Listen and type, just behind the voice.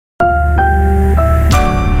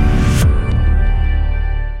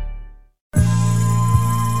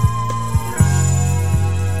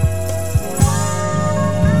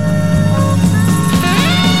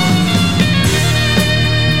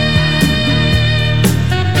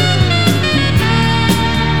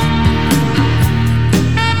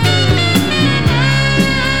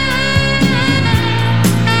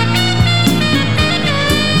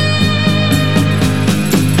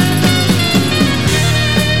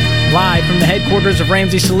Live from the headquarters of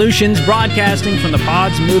Ramsey Solutions, broadcasting from the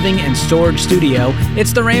Pods Moving and Storage Studio,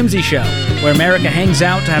 it's The Ramsey Show, where America hangs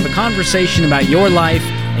out to have a conversation about your life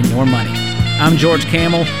and your money. I'm George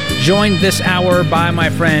Kamel, joined this hour by my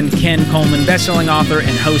friend Ken Coleman, best-selling author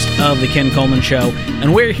and host of The Ken Coleman Show.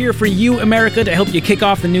 And we're here for you, America, to help you kick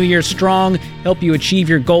off the new year strong, help you achieve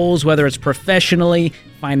your goals, whether it's professionally,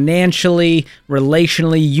 financially,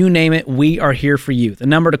 relationally, you name it, we are here for you. The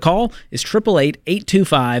number to call is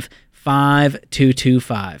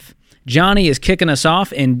 888-825-5225. Johnny is kicking us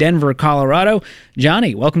off in Denver, Colorado.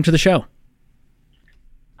 Johnny, welcome to the show.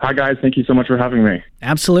 Hi, guys. Thank you so much for having me.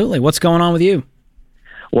 Absolutely. What's going on with you?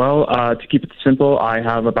 Well, to keep it simple, I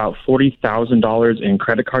have about $40,000 in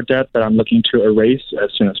credit card debt that I'm looking to erase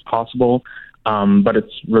as soon as possible. But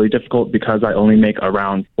it's really difficult because I only make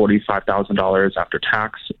around $45,000 after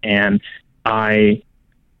tax, and I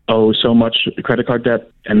owe so much credit card debt,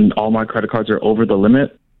 and all my credit cards are over the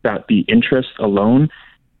limit that the interest alone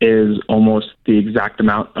is almost the exact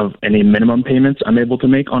amount of any minimum payments I'm able to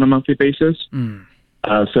make on a monthly basis.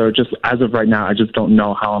 So just as of right now, I just don't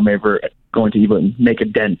know how I'm ever going to even make a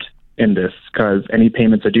dent in this, because any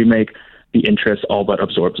payments I do make, the interest all but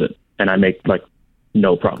absorbs it, and I make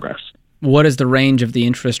no progress. What is the range of the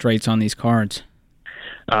interest rates on these cards?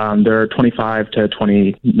 They're 25 to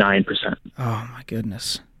 29%. Oh, my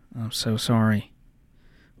goodness. I'm so sorry.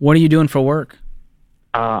 What are you doing for work?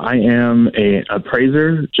 I am an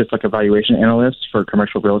appraiser, just like a valuation analyst for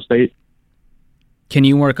commercial real estate. Can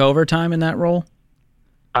you work overtime in that role?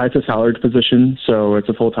 It's a salaried position, so it's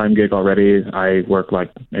a full-time gig already. I work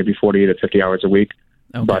maybe 40 to 50 hours a week,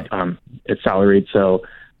 okay. But it's salaried, so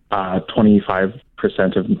 25%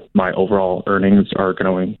 of my overall earnings are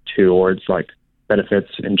going towards benefits,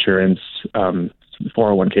 insurance,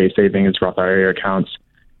 401k savings, Roth IRA accounts,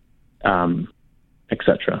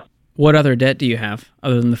 etc. What other debt do you have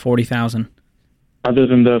other than the $40,000? Other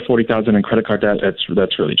than the $40,000 in credit card debt, that's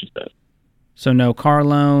really just it. So no car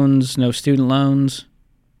loans, no student loans?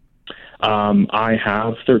 I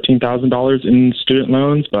have $13,000 in student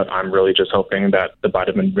loans, but I'm really just hoping that the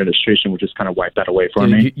Biden administration would just kind of wipe that away for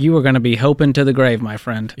me. You were going to be hoping to the grave, my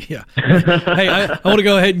friend. Yeah. Hey, I want to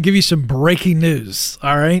go ahead and give you some breaking news,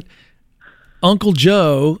 all right? Uncle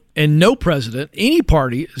Joe and no president, any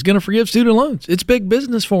party, is going to forgive student loans. It's big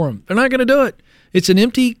business for them. They're not going to do it. It's an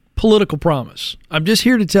empty political promise. I'm just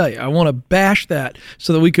here to tell you, I want to bash that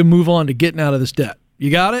so that we can move on to getting out of this debt.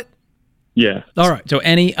 You got it? Yeah. All right. So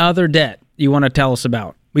any other debt you want to tell us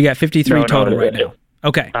about? We got 53 total right now.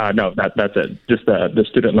 Okay. No, that's it. Just the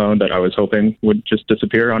student loan that I was hoping would just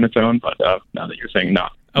disappear on its own, but now that you're saying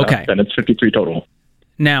not, okay, then it's 53 total.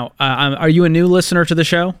 Now, are you a new listener to the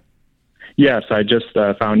show? Yes, I just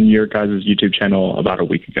found your guys' YouTube channel about a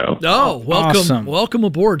week ago. Oh, welcome. Awesome. Welcome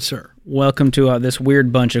aboard, sir. Welcome to this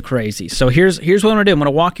weird bunch of crazy. So here's what I'm going to do. I'm going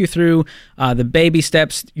to walk you through the baby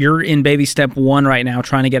steps. You're in baby step 1 right now,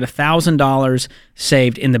 trying to get $1,000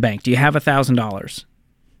 saved in the bank. Do you have $1,000?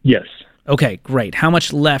 Yes. Okay, great. How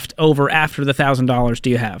much left over after the $1,000 do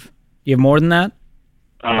you have? You have more than that?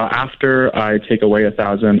 After I take away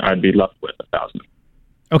 $1,000, I'd be left with $1,000.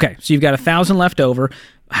 Okay, so you've got $1,000 left over.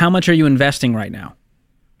 How much are you investing right now?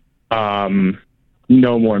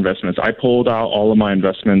 No more investments. I pulled out all of my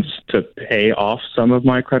investments to pay off some of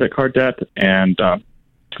my credit card debt, and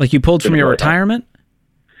you pulled from your retirement?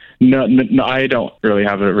 No, I don't really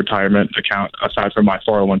have a retirement account aside from my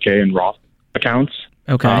 401k and Roth accounts.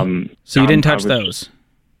 Okay. So you didn't touch those?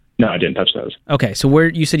 No, I didn't touch those. Okay. So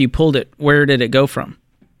you said you pulled it. Where did it go from?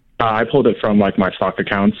 I pulled it from my stock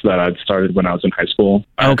accounts that I'd started when I was in high school.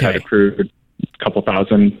 Okay. I accrued a couple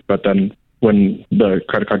thousand, but then when the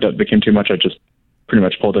credit card debt became too much, I just pretty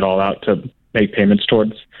much pulled it all out to make payments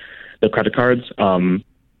towards the credit cards.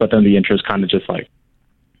 But then the interest kind of just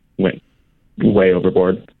went way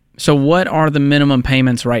overboard. So what are the minimum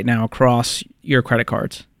payments right now across your credit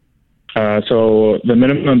cards? So the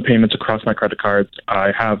minimum payments across my credit cards,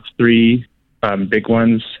 I have 3 big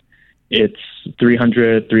ones. It's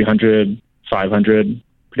 $300, $500,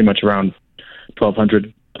 pretty much around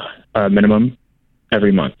 $1,200 minimum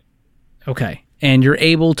every month. Okay. And you're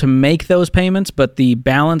able to make those payments, but the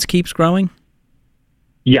balance keeps growing?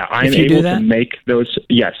 Yeah, I'm able to make those.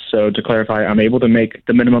 Yes. So to clarify, I'm able to make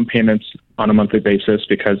the minimum payments on a monthly basis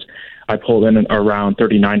because I pull in around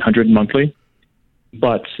 $3,900 monthly.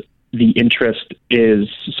 But the interest is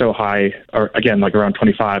so high, or again, around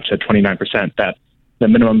 25 to 29%, that the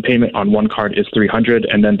minimum payment on one card is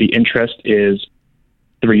 $300, and then the interest is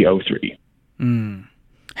 $303.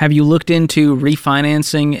 Have you looked into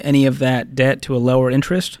refinancing any of that debt to a lower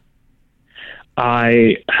interest?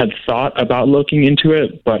 I had thought about looking into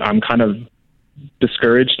it, but I'm kind of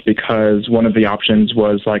discouraged because one of the options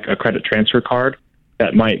was like a credit transfer card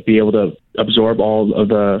that might be able to absorb all of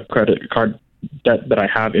the credit card debt that I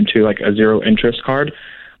have into like a zero interest card.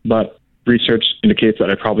 But research indicates that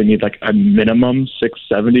I probably need like a minimum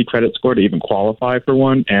 670 credit score to even qualify for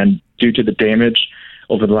one. And due to the damage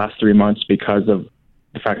over the last 3 months, because of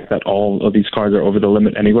the fact that all of these cards are over the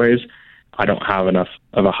limit anyways, I don't have enough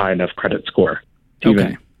of a high enough credit score to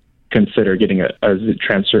even consider getting a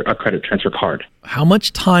credit transfer card. How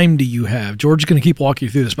much time do you have? George is going to keep walking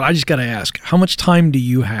you through this, but I just got to ask, how much time do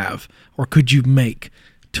you have or could you make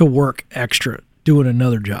to work extra doing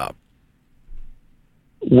another job?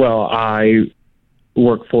 Well, I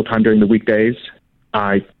work full-time during the weekdays.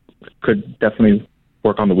 I could definitely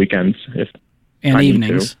work on the weekends if and I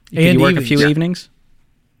evenings. Need to. Can you work a few evenings?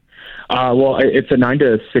 Well, it's a 9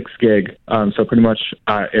 to 6 gig, so pretty much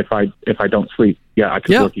if I don't sleep, I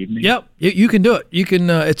could work evenings. Yep, you can do it. You can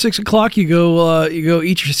at 6 o'clock. You go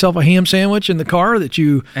eat yourself a ham sandwich in the car that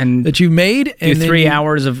you made, and do 3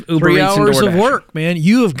 hours of Uber Eats and 3 hours of DoorDash. work. Man,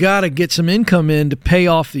 you have got to get some income in to pay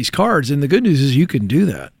off these cards. And the good news is you can do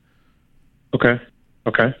that. Okay.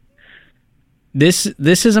 This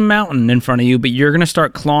is a mountain in front of you, but you're going to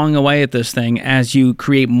start clawing away at this thing as you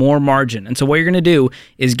create more margin. And so what you're going to do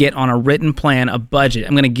is get on a written plan, a budget.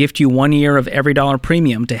 I'm going to gift you 1 year of EveryDollar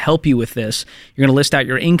Premium to help you with this. You're going to list out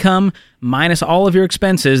your income minus all of your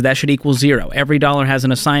expenses. That should equal zero. EveryDollar has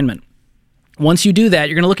an assignment. Once you do that,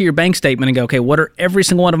 you're going to look at your bank statement and go, okay, what are every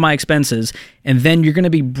single one of my expenses? And then you're going to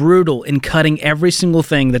be brutal in cutting every single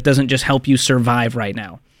thing that doesn't just help you survive right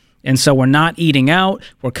now. And so we're not eating out,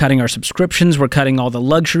 we're cutting our subscriptions, we're cutting all the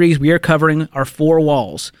luxuries, we are covering our 4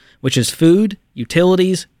 walls, which is food,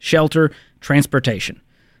 utilities, shelter, transportation.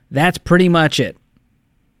 That's pretty much it.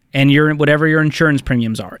 And whatever your insurance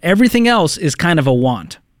premiums are. Everything else is kind of a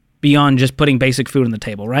want beyond just putting basic food on the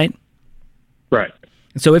table, right? Right.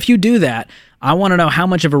 And so if you do that, I want to know how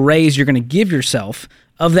much of a raise you're going to give yourself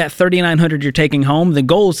of that $3,900 you're taking home. The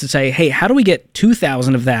goal is to say, hey, how do we get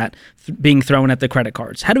 $2,000 of that being thrown at the credit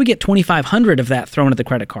cards? How do we get $2,500 of that thrown at the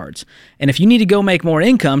credit cards? And if you need to go make more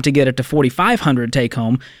income to get it to $4,500 take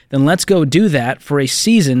home, then let's go do that for a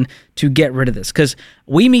season to get rid of this. Because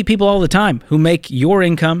we meet people all the time who make your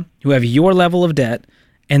income, who have your level of debt,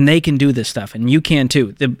 and they can do this stuff, and you can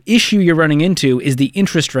too. The issue you're running into is the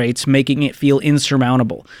interest rates making it feel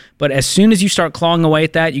insurmountable. But as soon as you start clawing away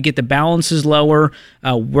at that, you get the balances lower,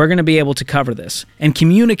 we're going to be able to cover this. And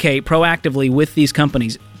communicate proactively with these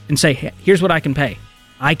companies and say, hey, here's what I can pay.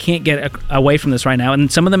 I can't get away from this right now. And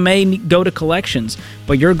some of them may go to collections,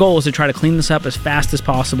 but your goal is to try to clean this up as fast as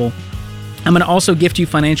possible. I'm going to also gift you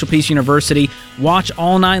Financial Peace University. Watch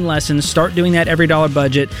all 9 lessons. Start doing that EveryDollar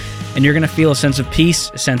budget, and you're going to feel a sense of peace,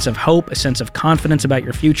 a sense of hope, a sense of confidence about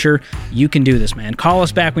your future. You can do this, man. Call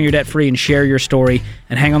us back when you're debt-free and share your story.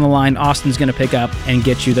 And hang on the line. Austin's going to pick up and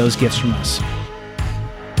get you those gifts from us.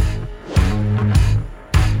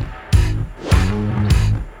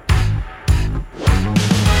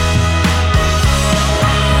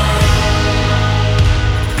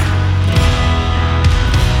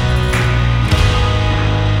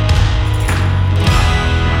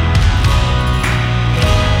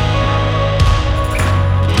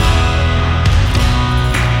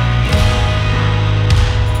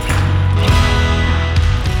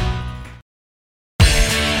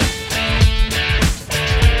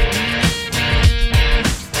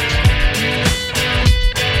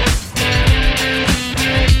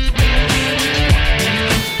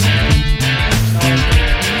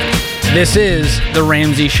 This is The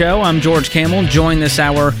Ramsey Show. I'm George Kamel, joined this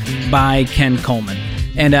hour by Ken Coleman.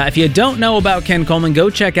 And if you don't know about Ken Coleman,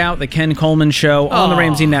 go check out The Ken Coleman Show on the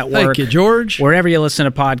Ramsey Network. Thank you, George. Wherever you listen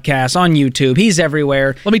to podcasts, on YouTube. He's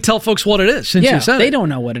everywhere. Let me tell folks what it is since you said it. They don't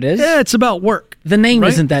know what it is. Yeah, it's about work. The name right?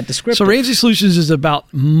 isn't that descriptive. So Ramsey Solutions is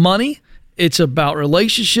about money. It's about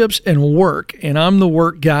relationships and work, and I'm the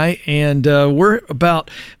work guy, and we're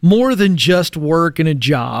about more than just work and a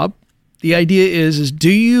job. The idea is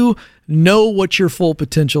do you know what your full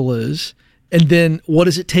potential is, and then what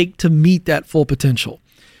does it take to meet that full potential?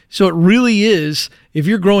 So it really is, if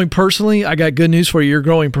you're growing personally, I got good news for you, you're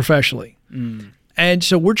growing professionally. And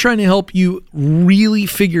so we're trying to help you really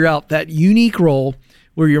figure out that unique role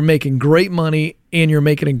where you're making great money and you're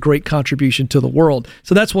making a great contribution to the world.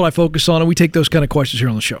 So that's what I focus on, and we take those kind of questions here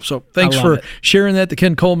on the show. So thanks for sharing that. The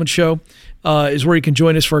Ken Coleman Show is where you can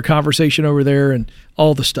join us for a conversation over there and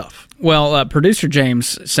all the stuff. Well, producer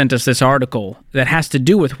James sent us this article that has to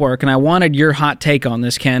do with work, and I wanted your hot take on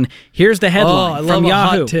this, Ken. Here's the headline from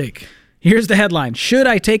Yahoo. Hot take. Here's the headline. Should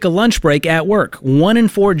I take a lunch break at work? 1 in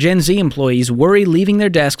 4 Gen Z employees worry leaving their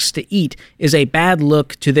desks to eat is a bad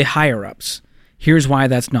look to the higher-ups. Here's why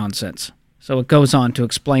that's nonsense. So it goes on to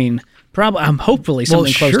explain, hopefully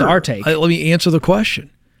something close to our take. Let me answer the question.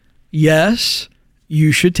 Yes,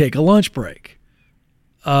 you should take a lunch break.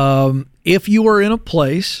 If you are in a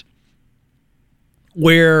place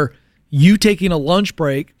where you taking a lunch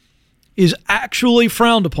break is actually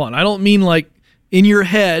frowned upon, I don't mean like in your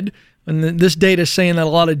head, and this data is saying that a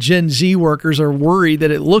lot of Gen Z workers are worried that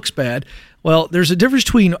it looks bad. Well, there's a difference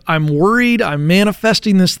between I'm worried, I'm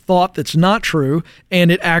manifesting this thought that's not true,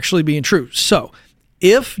 and it actually being true. So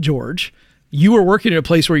if, George, you are working at a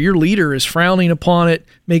place where your leader is frowning upon it,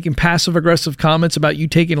 making passive-aggressive comments about you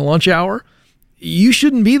taking a lunch hour, you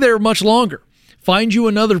shouldn't be there much longer. Find you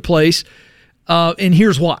another place, and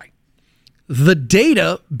here's why. The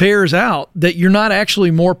data bears out that you're not actually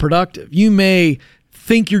more productive. You may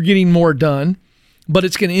think you're getting more done, but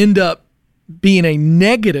it's going to end up being a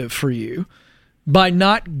negative for you by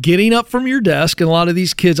not getting up from your desk. And a lot of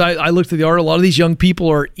these kids, I looked at the article, a lot of these young people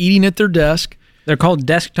are eating at their desk. They're called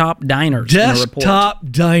desktop diners.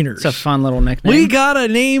 Desktop diners. It's a fun little nickname. We got a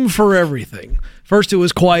name for everything. First it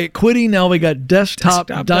was quiet quitting. Now we got desktop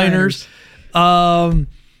diners. I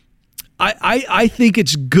think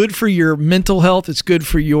it's good for your mental health. It's good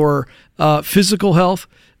for your physical health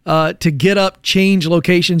to get up, change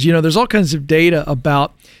locations. You know, there's all kinds of data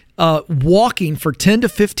about walking for 10 to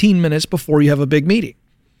 15 minutes before you have a big meeting.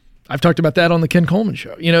 I've talked about that on the Ken Coleman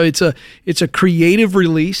Show. You know, it's a creative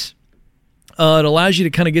release. It allows you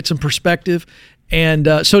to kind of get some perspective. And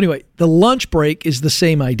so anyway, the lunch break is the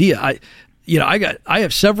same idea. I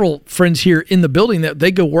have several friends here in the building that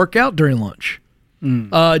they go work out during lunch.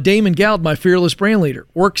 Damon Gald, my fearless brand leader,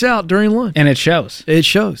 works out during lunch. And it shows. It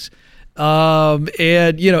shows.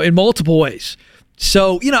 And, you know, in multiple ways.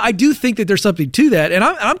 So, you know, I do think that there's something to that. And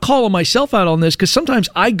I'm calling myself out on this because sometimes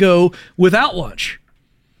I go without lunch.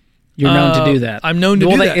 You're known to do that. I'm known to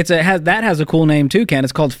do that. That has a cool name too, Ken.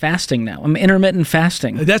 It's called fasting now. I'm intermittent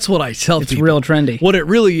fasting. That's what I tell people. It's real trendy. What it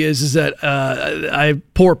really is that I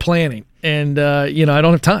have poor planning and, you know, I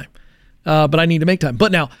don't have time. But I need to make time.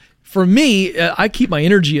 But now, for me, I keep my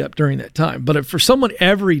energy up during that time. But for someone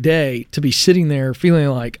every day to be sitting there feeling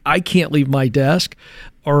like I can't leave my desk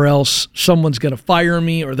or else someone's going to fire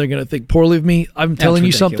me or they're going to think poorly of me, I'm telling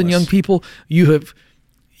you something, young people, you've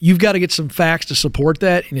got to get some facts to support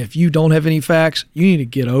that. And if you don't have any facts, you need to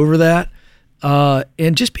get over that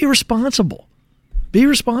and just be responsible. Be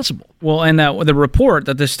responsible. Well, and the report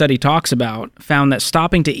that this study talks about found that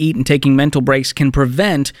stopping to eat and taking mental breaks can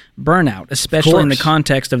prevent burnout, especially in the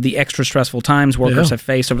context of the extra stressful times workers have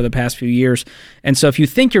faced over the past few years. And so if you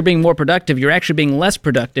think you're being more productive, you're actually being less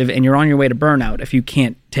productive, and you're on your way to burnout if you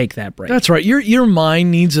can't take that break. That's right. Your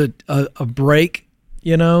mind needs a break.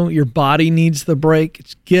 You know, your body needs the break.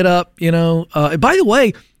 It's get up, you know. By the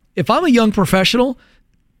way, if I'm a young professional,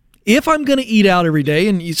 if I'm going to eat out every day,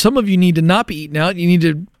 and some of you need to not be eating out, you need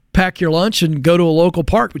to pack your lunch and go to a local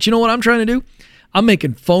park. But you know what I'm trying to do? I'm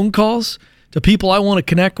making phone calls to people I want to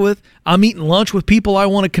connect with. I'm eating lunch with people I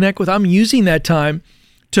want to connect with. I'm using that time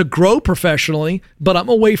to grow professionally, but I'm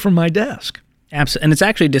away from my desk. Absolutely. And it's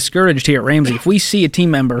actually discouraged here at Ramsey. If we see a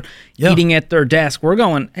team member eating at their desk, we're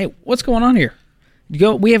going, hey, what's going on here?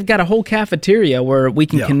 We have got a whole cafeteria where we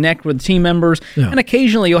can connect with team members, and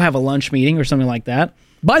occasionally you'll have a lunch meeting or something like that.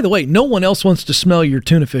 By the way, no one else wants to smell your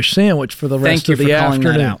tuna fish sandwich for the rest of the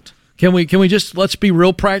afternoon. Can we just let's be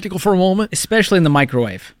real practical for a moment? Especially in the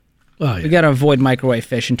microwave. Oh, yeah. We got to avoid microwave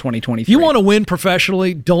fish in 2023. If you want to win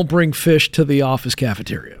professionally, don't bring fish to the office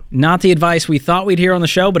cafeteria. Not the advice we thought we'd hear on the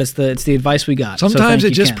show, but it's the advice we got. Sometimes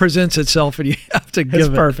it just presents itself and you have to give it. It's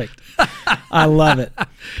perfect. I love it.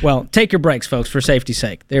 Well, take your breaks, folks, for safety's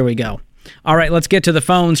sake. There we go. All right, let's get to the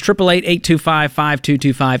phones.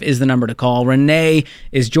 888-825-5225 is the number to call. Renee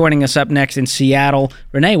is joining us up next in Seattle.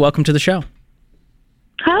 Renee, welcome to the show.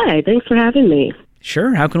 Hi, thanks for having me.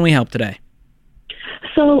 Sure. How can we help today?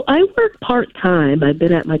 So I work part-time. I've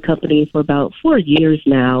been at my company for about 4 years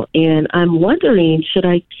now, and I'm wondering, should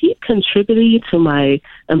I keep contributing to my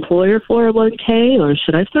employer 401k, or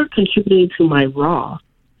should I start contributing to my Roth?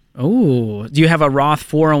 Oh, do you have a Roth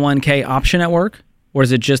 401k option at work, or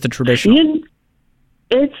is it just a traditional?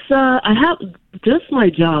 It's I have just my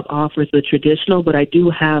job offers the traditional, but I do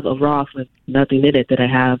have a Roth with nothing in it that I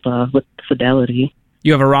have with Fidelity.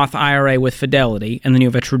 You have a Roth IRA with Fidelity, and then you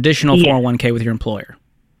have a traditional 401k with your employer.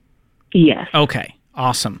 Yes. Okay,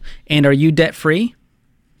 awesome. And are you debt-free?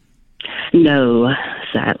 No,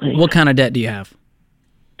 sadly. What kind of debt do you have?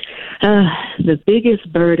 The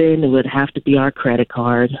biggest burden would have to be our credit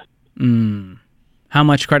card. How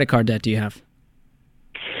much credit card debt do you have?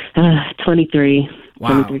 23.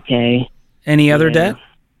 Wow. 23K. Any other debt?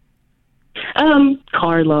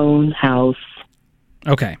 Car loan, house.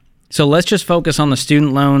 Okay. So let's just focus on the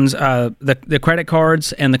student loans, the credit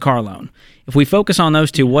cards, and the car loan. If we focus on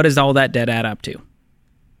those two, what does all that debt add up to?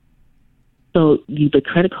 So the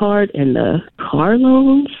credit card and the car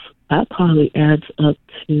loans, that probably adds up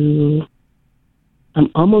to, I'm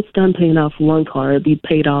almost done paying off one car. It'll be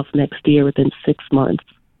paid off next year within 6 months.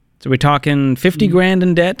 So we're talking 50 grand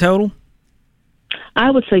in debt total?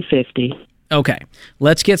 I would say 50. Okay.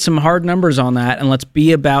 Let's get some hard numbers on that, and let's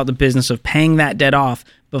be about the business of paying that debt off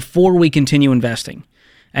before we continue investing.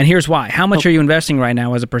 And here's why. How much are you investing right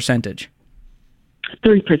now as a percentage?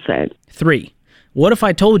 3%. 3. What if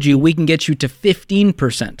I told you we can get you to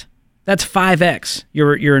 15%? That's 5x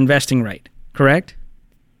your investing rate, correct?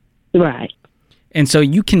 Right. And so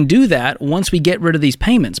you can do that once we get rid of these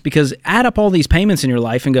payments, because add up all these payments in your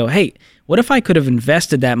life and go, hey, what if I could have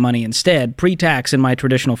invested that money instead, pre-tax, in my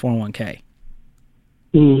traditional 401k?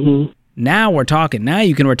 Mm-hmm. Now we're talking. Now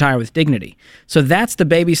you can retire with dignity. So that's the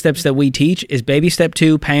baby steps that we teach, is baby step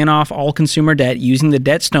 2, paying off all consumer debt using the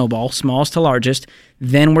debt snowball, smallest to largest.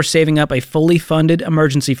 Then we're saving up a fully funded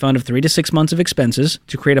emergency fund of 3 to 6 months of expenses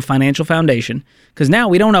to create a financial foundation, because now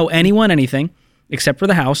we don't owe anyone anything except for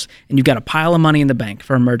the house, and you've got a pile of money in the bank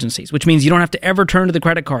for emergencies, which means you don't have to ever turn to the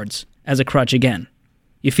credit cards as a crutch again.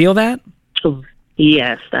 You feel that?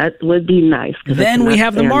 Yes, that would be nice. Then we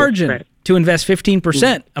have the margin to invest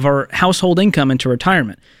 15% of our household income into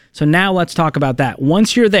retirement. So now let's talk about that.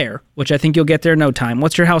 Once you're there, which I think you'll get there in no time,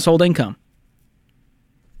 what's your household income?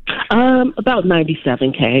 About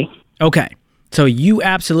 $97K. Okay. So you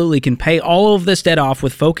absolutely can pay all of this debt off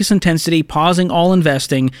with focus intensity, pausing all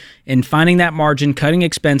investing, and finding that margin, cutting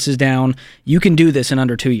expenses down. You can do this in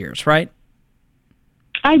under 2 years, right?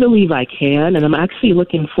 I believe I can, and I'm actually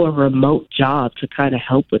looking for a remote job to kind of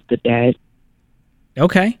help with the debt.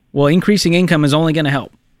 Okay. Well, increasing income is only going to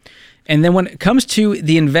help. And then when it comes to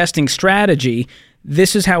the investing strategy,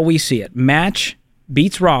 this is how we see it. Match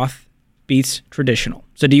beats Roth beats traditional.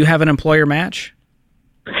 So do you have an employer match?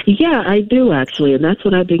 Yeah, I do, actually, and that's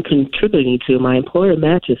what I've been contributing to. My employer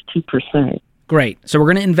match is 2%. Great. So we're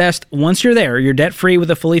going to invest, once you're there, you're debt-free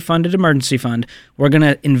with a fully funded emergency fund, we're going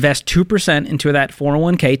to invest 2% into that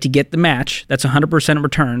 401k to get the match. That's 100%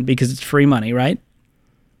 return because it's free money, right?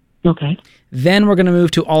 Okay. Then we're going to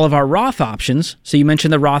move to all of our Roth options. So you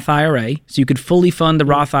mentioned the Roth IRA, so you could fully fund the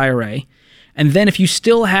Roth IRA. And then if you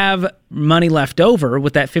still have money left over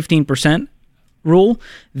with that 15% rule,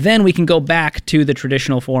 then we can go back to the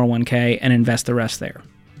traditional 401k and invest the rest there.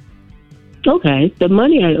 Okay. The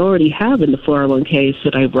money I already have in the 401k,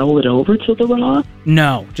 should I roll it over to the Roth?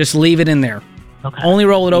 No, just leave it in there. Okay. Only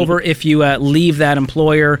roll it over if you leave that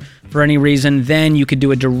employer for any reason. Then you could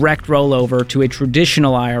do a direct rollover to a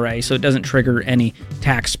traditional IRA so it doesn't trigger any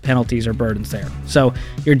tax penalties or burdens there. So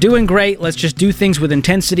you're doing great. Let's just do things with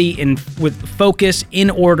intensity and with focus, in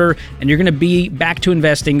order, and you're going to be back to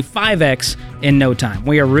investing 5x in no time.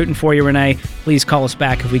 We are rooting for you, Renee. Please call us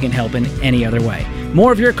back if we can help in any other way.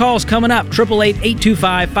 More of your calls coming up.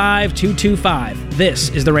 888-825-5225. This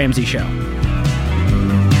is The Ramsey Show.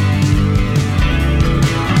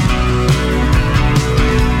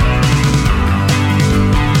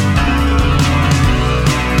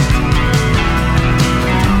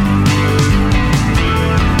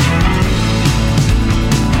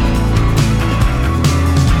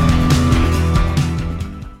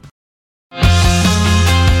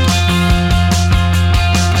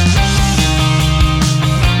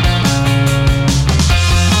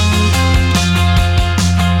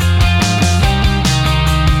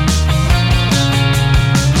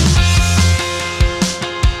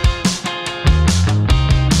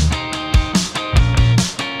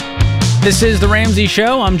 This is The Ramsey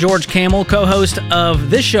Show. I'm George Kamel, co-host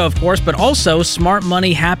of this show, of course, but also Smart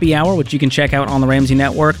Money Happy Hour, which you can check out on the Ramsey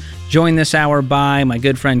Network. Joined this hour by my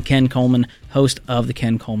good friend Ken Coleman, host of The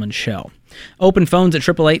Ken Coleman Show. Open phones at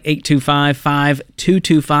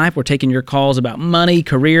 888-825-5225. We're taking your calls about money,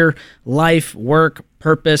 career, life, work,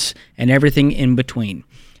 purpose, and everything in between.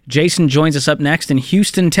 Jason joins us up next in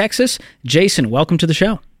Houston, Texas. Jason, welcome to the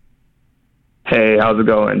show. Hey, how's it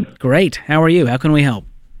going? Great. How are you? How can we help?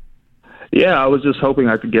 Yeah, I was just hoping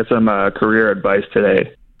I could get some career advice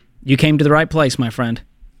today. You came to the right place, my friend.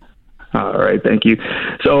 All right, thank you.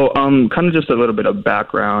 So kind of just a little bit of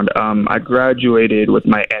background. I graduated with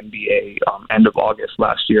my MBA end of August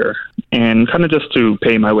last year, and kind of just to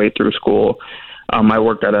pay my way through school, I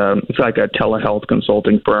worked at it's like a telehealth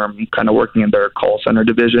consulting firm, kind of working in their call center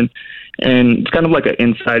division. And it's kind of like an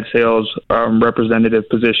inside sales representative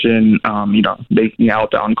position, making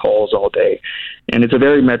outbound calls all day. And it's a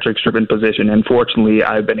very metrics-driven position. And fortunately,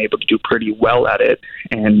 I've been able to do pretty well at it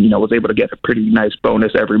and, was able to get a pretty nice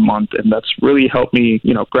bonus every month. And that's really helped me,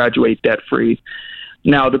 graduate debt-free.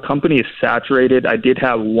 Now, the company is saturated. I did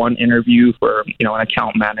have one interview for, an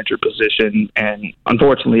account manager position. And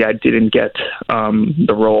unfortunately, I didn't get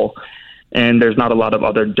the role. And there's not a lot of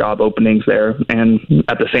other job openings there. And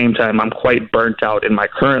at the same time, I'm quite burnt out in my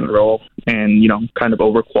current role and, kind of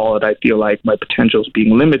overqualified. I feel like my potential is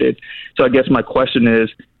being limited. So I guess my question is,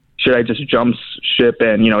 should I just jump ship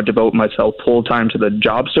and, devote myself full time to the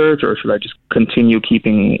job search, or should I just continue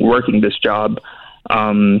working this job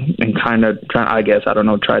and kind of try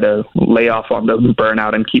to lay off on the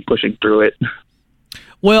burnout and keep pushing through it?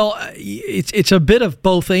 Well, it's a bit of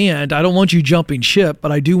both and. I don't want you jumping ship,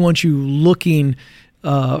 but I do want you looking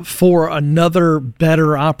for another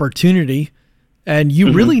better opportunity. And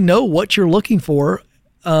you really know what you're looking for,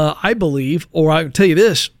 I believe, or I'll tell you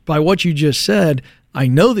this, by what you just said, I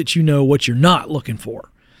know that you know what you're not looking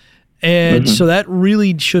for. And so that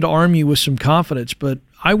really should arm you with some confidence. But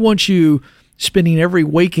I want you spending every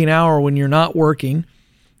waking hour when you're not working,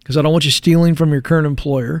 because I don't want you stealing from your current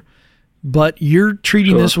employer. But you're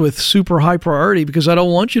treating this with super high priority because I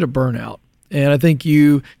don't want you to burn out. And I think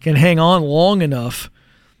you can hang on long enough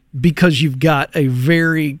because you've got a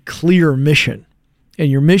very clear mission.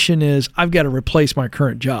 And your mission is, I've got to replace my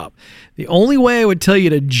current job. The only way I would tell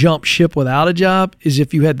you to jump ship without a job is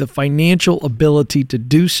if you had the financial ability to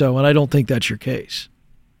do so. And I don't think that's your case.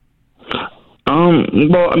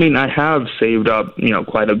 Well, I have saved up,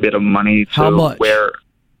 quite a bit of money. How much? Where,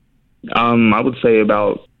 I would say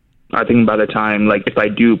I think by the time, if I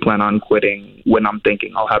do plan on quitting, when I'm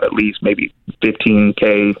thinking I'll have at least maybe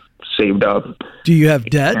 $15K saved up. Do you have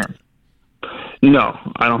debt? No,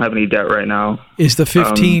 I don't have any debt right now. Is the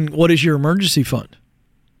 15, what is your emergency fund?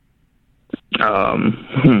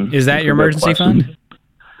 Is that your emergency fund?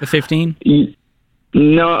 The 15?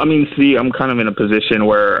 No, I'm kind of in a position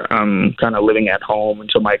where I'm kind of living at home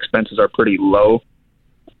until my expenses are pretty low.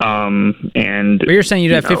 But you're saying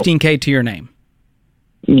you'd have 15K to your name?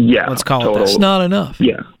 Yeah, let's call it that. It's not enough.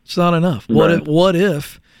 Yeah, it's not enough. Right. What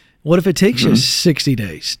if it takes you 60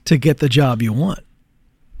 days to get the job you want?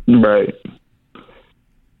 Right.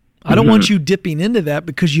 I don't want you dipping into that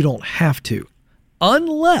because you don't have to,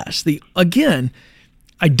 unless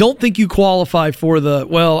I don't think you qualify for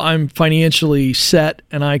I'm financially set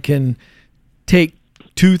and I can take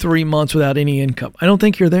 2-3 months without any income. I don't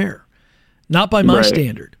think you're there, not by my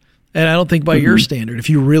standard, and I don't think by your standard if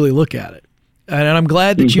you really look at it. And I'm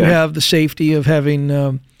glad that you have the safety of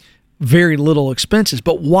having very little expenses.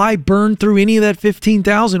 But why burn through any of that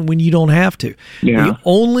 $15,000 when you don't have to? Yeah. The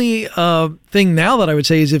only thing now that I would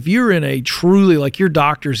say is if you're in a truly, like your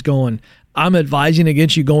doctor's going, I'm advising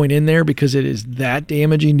against you going in there because it is that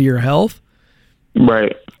damaging to your health.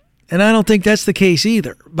 Right. And I don't think that's the case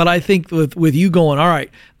either. But I think with you going, all right,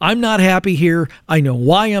 I'm not happy here. I know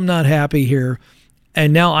why I'm not happy here.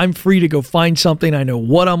 And now I'm free to go find something. I know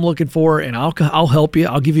what I'm looking for, and I'll help you.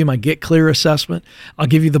 I'll give you my Get Clear assessment. I'll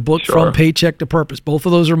give you the book From Paycheck to Purpose. Both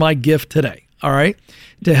of those are my gift today, all right,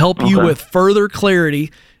 to help you with further clarity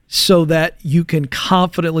so that you can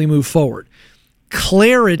confidently move forward.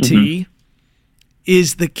 Clarity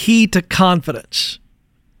is the key to confidence.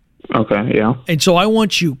 Okay, yeah. And so I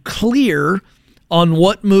want you clear on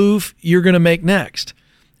what move you're going to make next.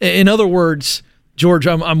 In other words, George,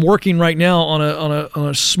 I'm working right now on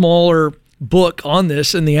a smaller book on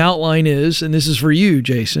this, and the outline is, and this is for you,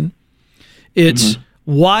 Jason, it's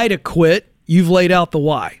why to quit. You've laid out the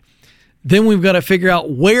why. Then we've got to figure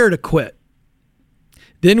out where to quit.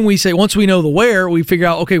 Then we say, once we know the where, we figure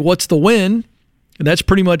out, okay, what's the when? And that's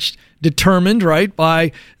pretty much determined, right,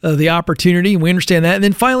 by the opportunity, and we understand that. And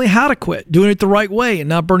then finally, how to quit, doing it the right way and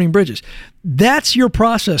not burning bridges. That's your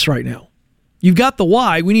process right now. You've got the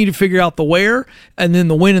why. We need to figure out the where, and then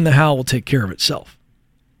the when and the how will take care of itself.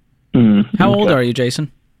 How old are you,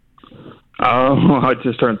 Jason? I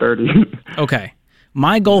just turned 30. Okay.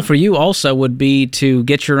 My goal for you also would be to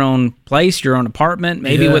get your own place, your own apartment,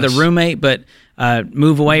 maybe with a roommate, but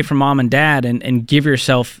move away from mom and dad and give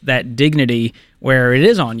yourself that dignity where it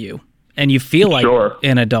is on you and you feel like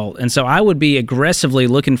an adult. And so I would be aggressively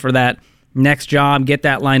looking for that next job, get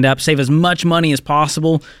that lined up, save as much money as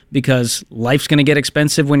possible because life's going to get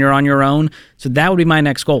expensive when you're on your own. So that would be my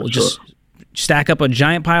next goal. Just stack up a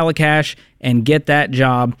giant pile of cash and get that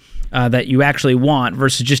job that you actually want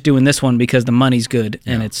versus just doing this one because the money's good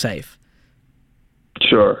and it's safe.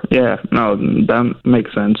 Sure. Yeah. No, that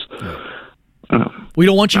makes sense. We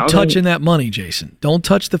don't want you touching that money, Jason. Don't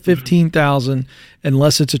touch the $15,000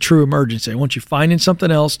 unless it's a true emergency. I want you finding something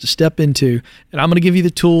else to step into, and I'm going to give you the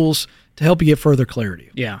tools to help you get further clarity.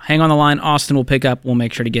 Yeah, hang on the line. Austin will pick up. We'll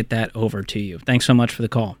make sure to get that over to you. Thanks so much for the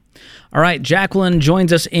call. All right, Jacqueline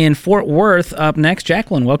joins us in Fort Worth up next.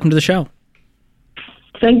 Jacqueline, welcome to the show.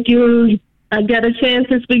 Thank you. I got a chance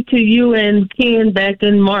to speak to you and Ken back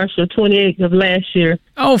in March of 28th of last year.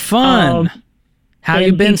 Oh, fun. How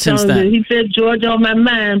you been since then? He said George on my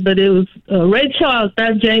mind, but it was Ray Charles,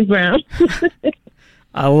 not James Brown.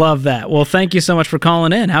 I love that. Well, thank you so much for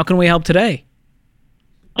calling in. How can we help today?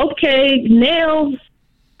 Okay, now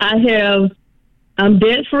I'm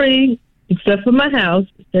debt free except for my house.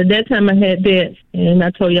 At that time I had debt, and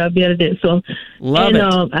I told you I'd be out of debt. So, Love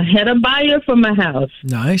it. I had a buyer for my house.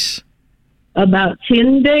 Nice. About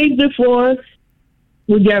 10 days before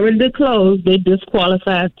we got ready to close, they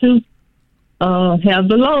disqualified to have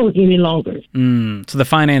the loan any longer. So the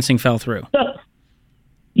financing fell through. So,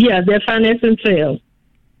 yeah, their financing failed.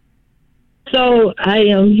 So I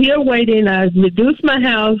am here waiting. I reduced my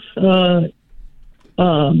house about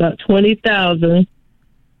 $20,000,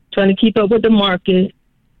 trying to keep up with the market,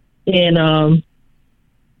 and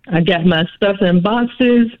I got my stuff in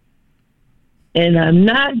boxes, and I'm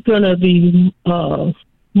not gonna be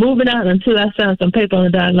moving out until I sign some paper on the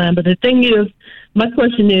dotted line. But the thing is, my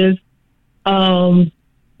question is,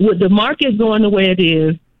 with the market going the way it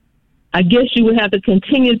is, I guess you would have to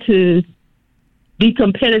continue to be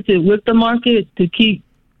competitive with the market to keep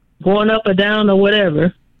going up or down or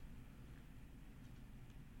whatever.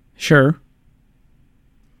 Sure.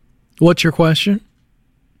 What's your question?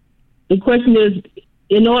 The question is,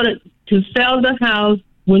 in order to sell the house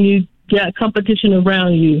when you got competition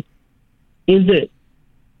around you, is it,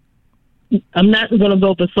 I'm not going to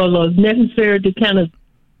go for so low, it's necessary to kind of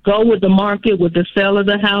go with the market, with the sale of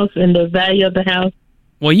the house and the value of the house?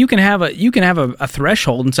 Well, you can have a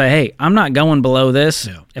threshold and say, hey, I'm not going below this.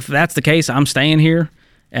 Yeah. If that's the case, I'm staying here,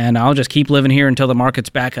 and I'll just keep living here until the market's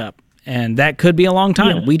back up. And that could be a long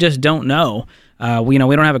time. Yeah. We just don't know. We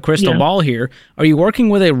don't have a crystal ball here. Are you working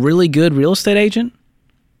with a really good real estate agent?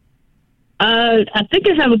 I think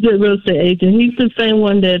I have a good real estate agent. He's the same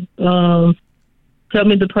one that helped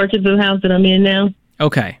me to purchase the house that I'm in now.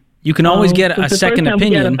 Okay. You can always get a second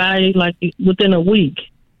opinion. We got to buy like within a week.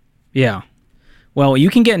 Yeah. Well, you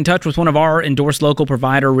can get in touch with one of our endorsed local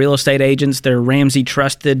provider real estate agents. They're Ramsey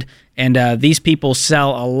trusted, and these people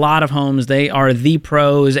sell a lot of homes. They are the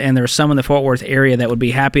pros, and there's some in the Fort Worth area that would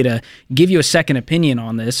be happy to give you a second opinion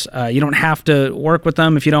on this. You don't have to work with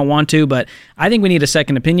them if you don't want to, but I think we need a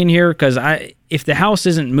second opinion here because if the house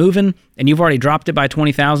isn't moving and you've already dropped it by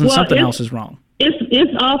 $20,000, something else is wrong.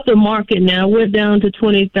 It's off the market now. We're down to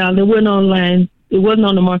 $20,000. It went online. It wasn't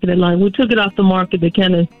on the market at line. We took it off the market to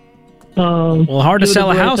kind of. Well, hard to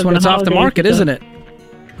sell a house when it's off the market, isn't it?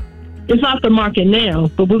 It's off the market now,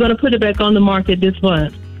 but we're going to put it back on the market this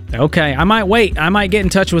month. Okay, I might wait. I might get in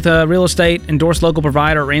touch with a real estate endorsed local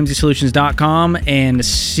provider at RamseySolutions.com and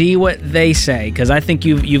see what they say, because I think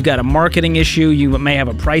you've got a marketing issue. You may have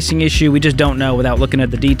a pricing issue. We just don't know without looking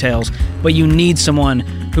at the details. But you need someone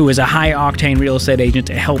who is a high-octane real estate agent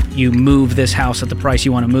to help you move this house at the price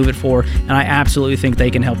you want to move it for, and I absolutely think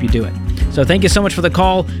they can help you do it. So thank you so much for the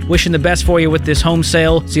call. Wishing the best for you with this home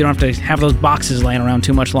sale so you don't have to have those boxes laying around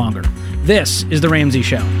too much longer. This is The Ramsey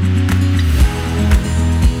Show.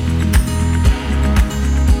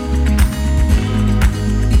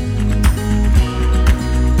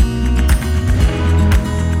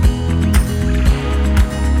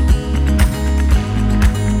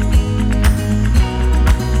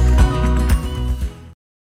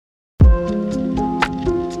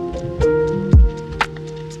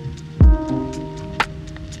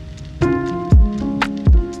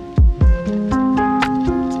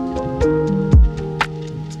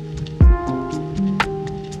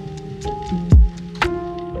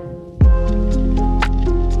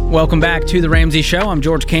 Welcome back to The Ramsey Show. I'm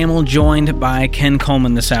George Kamel, joined by Ken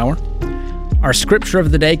Coleman this hour. Our scripture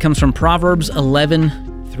of the day comes from Proverbs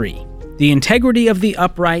 11:3. The integrity of the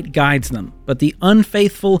upright guides them, but the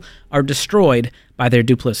unfaithful are destroyed by their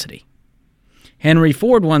duplicity. Henry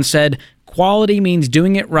Ford once said, quality means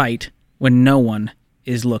doing it right when no one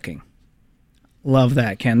is looking. Love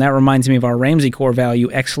that, Ken. That reminds me of our Ramsey core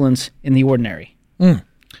value, excellence in the ordinary.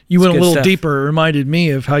 You went a little deeper. It reminded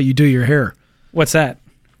me of how you do your hair. What's that?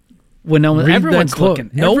 When everyone's looking.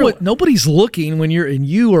 Nobody's looking when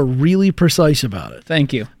you are really precise about it.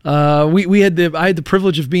 Thank you. I had the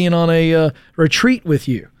privilege of being on a retreat with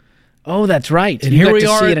you. Oh, that's right. And here we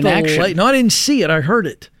are at the lake. No, I didn't see it. I heard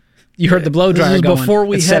it. You heard the blow dryer This is going before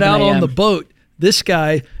we at head 7 out on a.m. the boat. This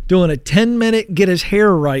guy doing a 10-minute get his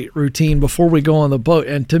hair right routine before we go on the boat.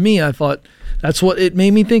 And to me, I thought that's what it made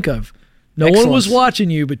me think of. No one was Excellence. watching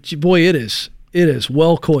you, but boy, it is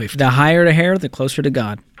well coiffed. The higher the hair, the closer to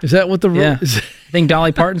God. Is that what the rule Yeah. is? I think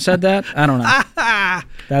Dolly Parton said that. I don't know.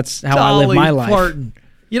 That's how I live Dolly my life. Parton.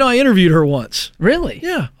 You know, I interviewed her once. Really?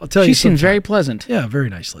 Yeah, I'll tell She you. seems sometime. very pleasant. Yeah, very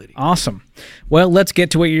nice lady. Awesome. Well, let's get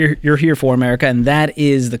to what you're here for, America, and that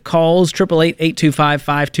is the calls,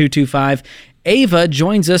 888-825-5225. Ava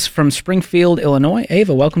joins us from Springfield, Illinois.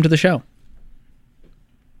 Ava, welcome to the show.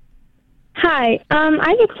 Hi,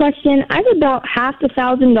 I have a question. I have about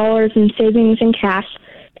 $500,000 in savings and cash,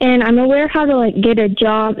 and I'm aware how to get a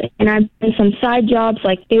job. And I've done some side jobs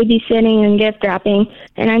like babysitting and gift wrapping,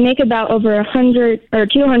 and I make about over $100 or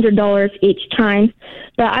 $200 each time.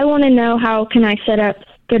 But I want to know how can I set up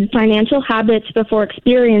good financial habits before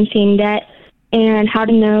experiencing debt, and how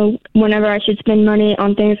to know whenever I should spend money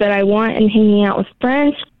on things that I want and hanging out with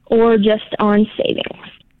friends, or just on savings.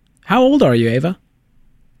 How old are you, Ava?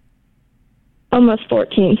 Almost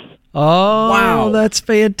 14. Oh, Wow. that's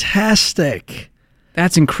fantastic.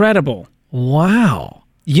 That's incredible. Wow.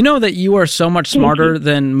 You know that you are so much smarter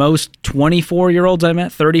than most 24-year-olds I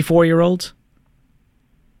met, 34-year-olds?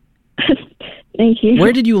 Thank you.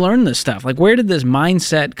 Where did you learn this stuff? Where did this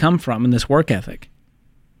mindset come from and this work ethic?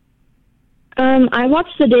 I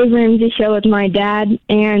watched the Dave Ramsey show with my dad,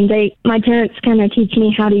 and my parents kind of teach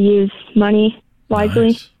me how to use money wisely.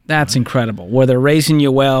 Nice. That's incredible. Well, they're raising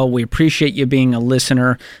you well. We appreciate you being a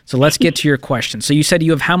listener. So let's get to your question. So you said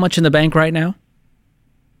you have how much in the bank right now?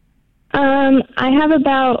 I have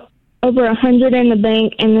about over 100 in the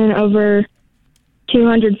bank, and then over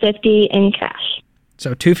 250 in cash.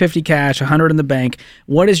 So 250 cash, 100 in the bank.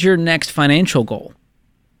 What is your next financial goal?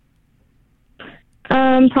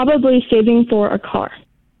 Probably saving for a car.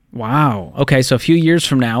 Wow. Okay, so a few years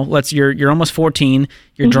from now, you're almost 14.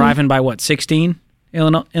 You're driving by what, 16?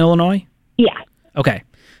 Illinois? Yeah. Okay.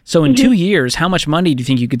 So in 2 years, how much money do you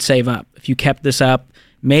think you could save up if you kept this up?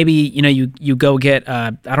 Maybe, you go get,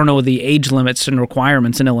 I don't know the age limits and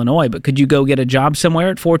requirements in Illinois, but could you go get a job somewhere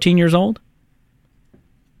at 14 years old?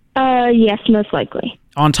 Yes, most likely.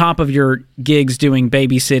 On top of your gigs doing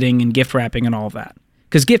babysitting and gift wrapping and all of that?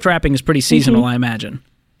 Because gift wrapping is pretty seasonal, I imagine.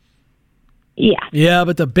 Yeah. Yeah,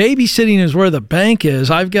 but the babysitting is where the bank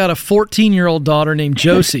is. I've got a 14-year-old daughter named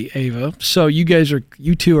Josie, Ava. So you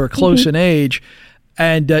two are close in age,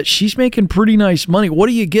 and she's making pretty nice money. What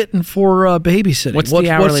are you getting for babysitting? What's the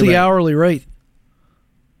hourly rate?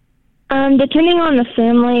 rate? Depending on the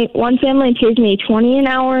family, one family pays me $20 an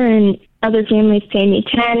hour, and other families pay me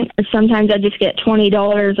 $10, or sometimes I just get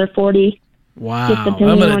 $20 or $40. Wow. I'm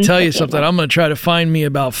going to tell you something. I'm going to try to find me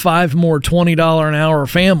about 5 more $20 an hour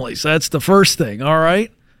families. That's the first thing, all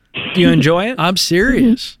right? Do you enjoy it? I'm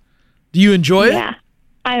serious. Do you enjoy it? Yeah.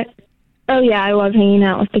 I love hanging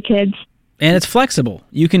out with the kids. And it's flexible.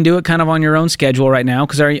 You can do it kind of on your own schedule right now.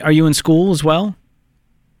 Because are you in school as well?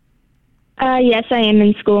 Yes, I am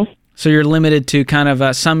in school. So you're limited to kind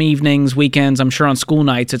of some evenings, weekends. I'm sure on school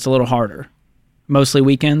nights it's a little harder. Mostly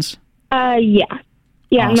weekends? Yeah.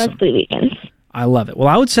 Yeah, Awesome. mostly weekends. I love it. Well,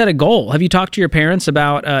 I would set a goal. Have you talked to your parents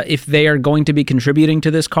about if they are going to be contributing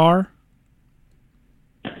to this car?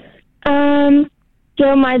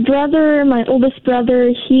 So my oldest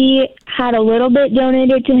brother, he had a little bit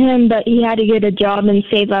donated to him, but he had to get a job and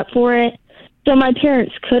save up for it. So my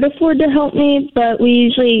parents could afford to help me, but we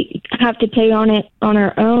usually have to pay on it on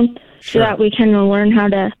our own Sure. so that we can learn how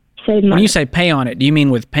to save money. When you say pay on it, do you mean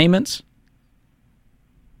with payments?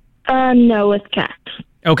 No, with cash.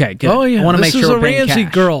 Okay, good. Oh, yeah. I want to make This sure is we're a paying Ramsey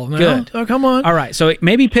cash. girl. No? Good. Oh, come on. All right, so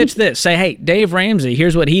maybe pitch this. Say, hey, Dave Ramsey,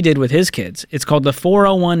 here's what he did with his kids. It's called the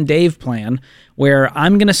 401 Dave plan, where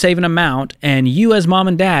I'm going to save an amount, and you as mom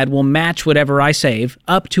and dad will match whatever I save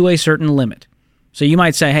up to a certain limit. So you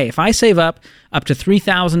might say, hey, if I save up to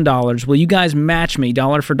 $3,000, will you guys match me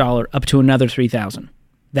dollar for dollar up to another $3,000?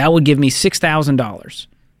 That would give me $6,000.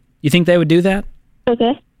 You think they would do that?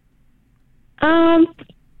 Okay.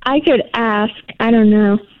 I could ask. I don't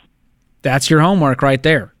know. That's your homework right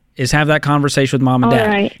there, is have that conversation with mom and All dad.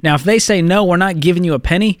 right. Now, if they say, no, we're not giving you a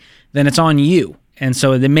penny, then it's on you. And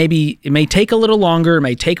so then maybe it may take a little longer, it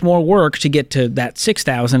may take more work to get to that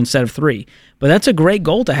 $6,000 instead of $3,000. But that's a great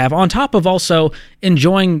goal to have, on top of also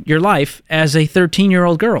enjoying your life as a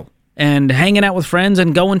 13-year-old girl and hanging out with friends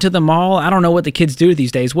and going to the mall. I don't know what the kids do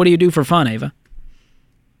these days. What do you do for fun, Ava?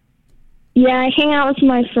 Yeah, I hang out with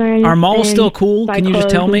my friends. Are malls and still cool? buy Can you just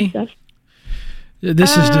clothes tell and me? stuff.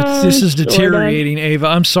 This is deteriorating, Ava.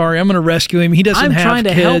 I'm sorry. I'm going to rescue him. He doesn't have trying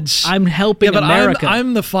to kids. help. I'm helping America.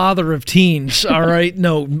 I'm the father of teens, all right?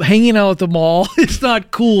 No, hanging out at the mall, it's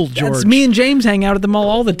not cool, George. That's me and James hang out at the mall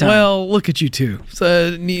all the time. Well, look at you two.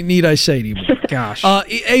 So, need I say to you? Gosh.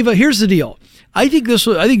 Ava, here's the deal. I think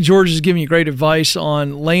George is giving you great advice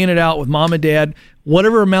on laying it out with mom and dad.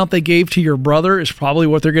 Whatever amount they gave to your brother is probably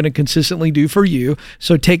what they're going to consistently do for you.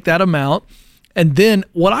 So take that amount. And then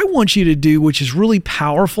what I want you to do, which is really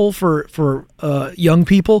powerful for young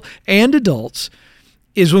people and adults,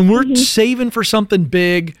 is when we're saving for something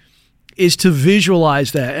big, is to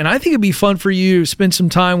visualize that. And I think it'd be fun for you to spend some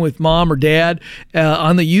time with mom or dad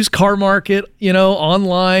on the used car market,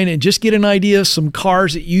 online, and just get an idea of some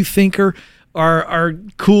cars that you think are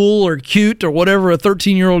cool or cute or whatever a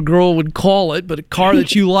 13-year-old girl would call it, but a car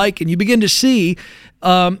that you like, and you begin to see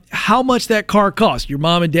how much that car costs. Your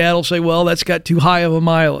mom and dad will say, well, that's got too high of a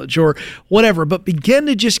mileage or whatever, but begin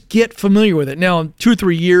to just get familiar with it. Now, in 2 or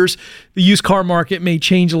 3 years, the used car market may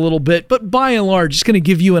change a little bit, but by and large, it's going to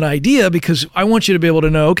give you an idea, because I want you to be able to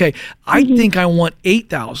know, okay, I think I want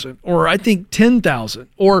 $8,000, or I think $10,000,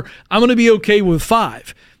 or I'm going to be okay with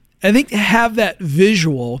 $5,000. I think to have that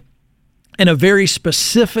visual and a very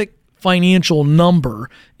specific financial number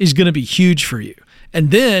is going to be huge for you. And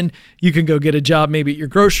then you can go get a job maybe at your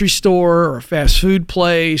grocery store or a fast food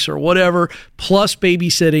place or whatever, plus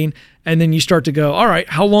babysitting. And then you start to go, all right,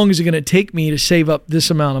 how long is it going to take me to save up this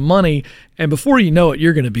amount of money? And before you know it,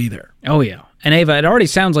 you're going to be there. Oh, yeah. And Ava, it already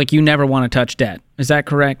sounds like you never want to touch debt. Is that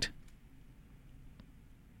correct?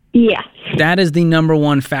 Yeah. That is the number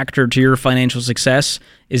one factor to your financial success,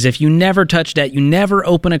 is if you never touch debt, you never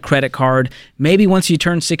open a credit card. Maybe once you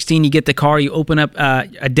turn 16, you get the car, you open up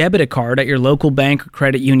a debit card at your local bank or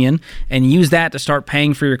credit union and use that to start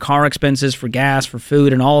paying for your car expenses, for gas, for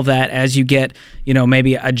food, and all of that as you get,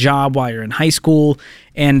 maybe a job while you're in high school.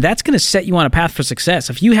 And that's going to set you on a path for success.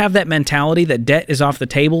 If you have that mentality that debt is off the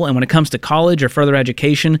table, and when it comes to college or further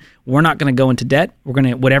education, we're not going to go into debt. We're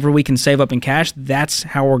going to, whatever we can save up in cash, that's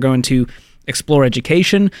how we're going to explore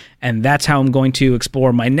education, and that's how I'm going to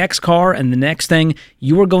explore my next car and the next thing.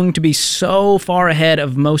 You are going to be so far ahead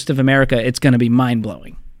of most of America, it's going to be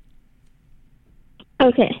mind-blowing.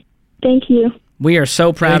 Okay. Thank you. We are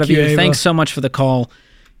so proud of you. Ava. Thanks so much for the call.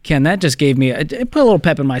 Ken, that just gave me it put a little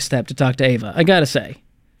pep in my step to talk to Ava, I got to say.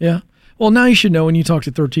 Yeah. Well, now you should know when you talk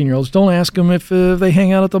to 13-year-olds, don't ask them if they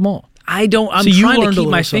hang out at the mall. I'm trying to keep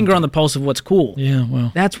my finger on the pulse of what's cool. Yeah,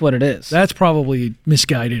 well. That's what it is. That's probably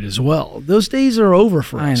misguided as well. Those days are over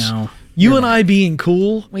for us. I know. You and I being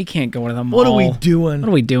cool. We can't go to the mall. What are we doing? What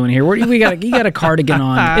are we doing here? You got a cardigan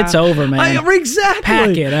on. It's over, man. Exactly.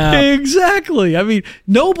 Pack it up. Exactly. I mean,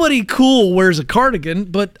 nobody cool wears a cardigan,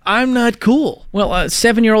 but I'm not cool. Well, a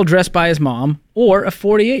 7-year-old dressed by his mom or a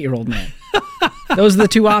 48-year-old man. Those are the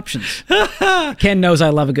two options. Ken knows I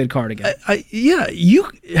love a good cardigan.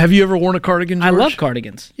 Have you ever worn a cardigan, George? I love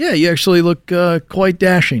cardigans. Yeah, you actually look quite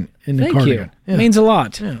dashing in the cardigan. Thank you. Yeah. It means a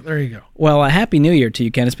lot. Yeah, there you go. Well, Happy New Year to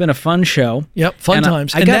you, Ken. It's been a fun show. Yep, fun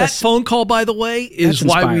times. And that phone call, by the way, is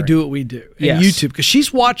why we do what we do. And YouTube, because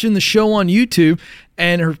she's watching the show on YouTube,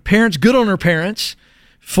 and her parents, good on her parents,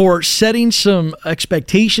 for setting some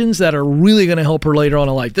expectations that are really going to help her later on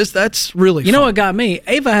in life. That's really fun. You know what got me?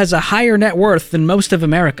 Ava has a higher net worth than most of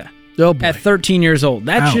America. Oh boy. At 13 years old.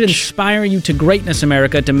 That should inspire you to greatness,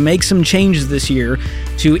 America, to make some changes this year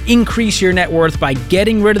to increase your net worth by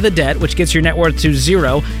getting rid of the debt, which gets your net worth to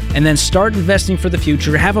 0, and then start investing for the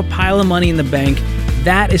future. Have a pile of money in the bank.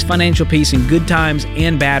 That is financial peace in good times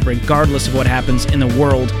and bad, regardless of what happens in the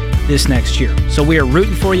world this next year. So we are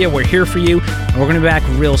rooting for you. We're here for you. And we're going to be back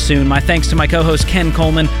real soon. My thanks to my co-host Ken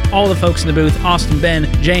Coleman, all the folks in the booth, Austin, Ben,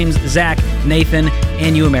 James, Zach, Nathan,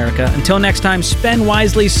 and you, America. Until next time, spend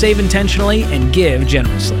wisely, save intentionally, and give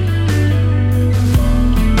generously.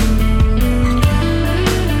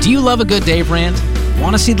 Do you love a good Dave rant?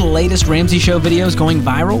 Want to see the latest Ramsey Show videos going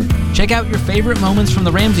viral? Check out your favorite moments from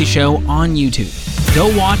The Ramsey Show on YouTube.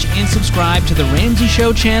 Go watch and subscribe to The Ramsey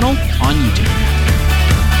Show channel on YouTube.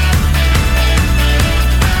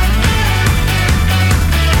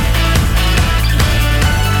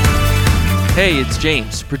 Hey, it's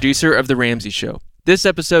James, producer of The Ramsey Show. This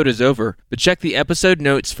episode is over, but check the episode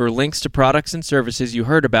notes for links to products and services you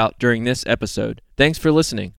heard about during this episode. Thanks for listening.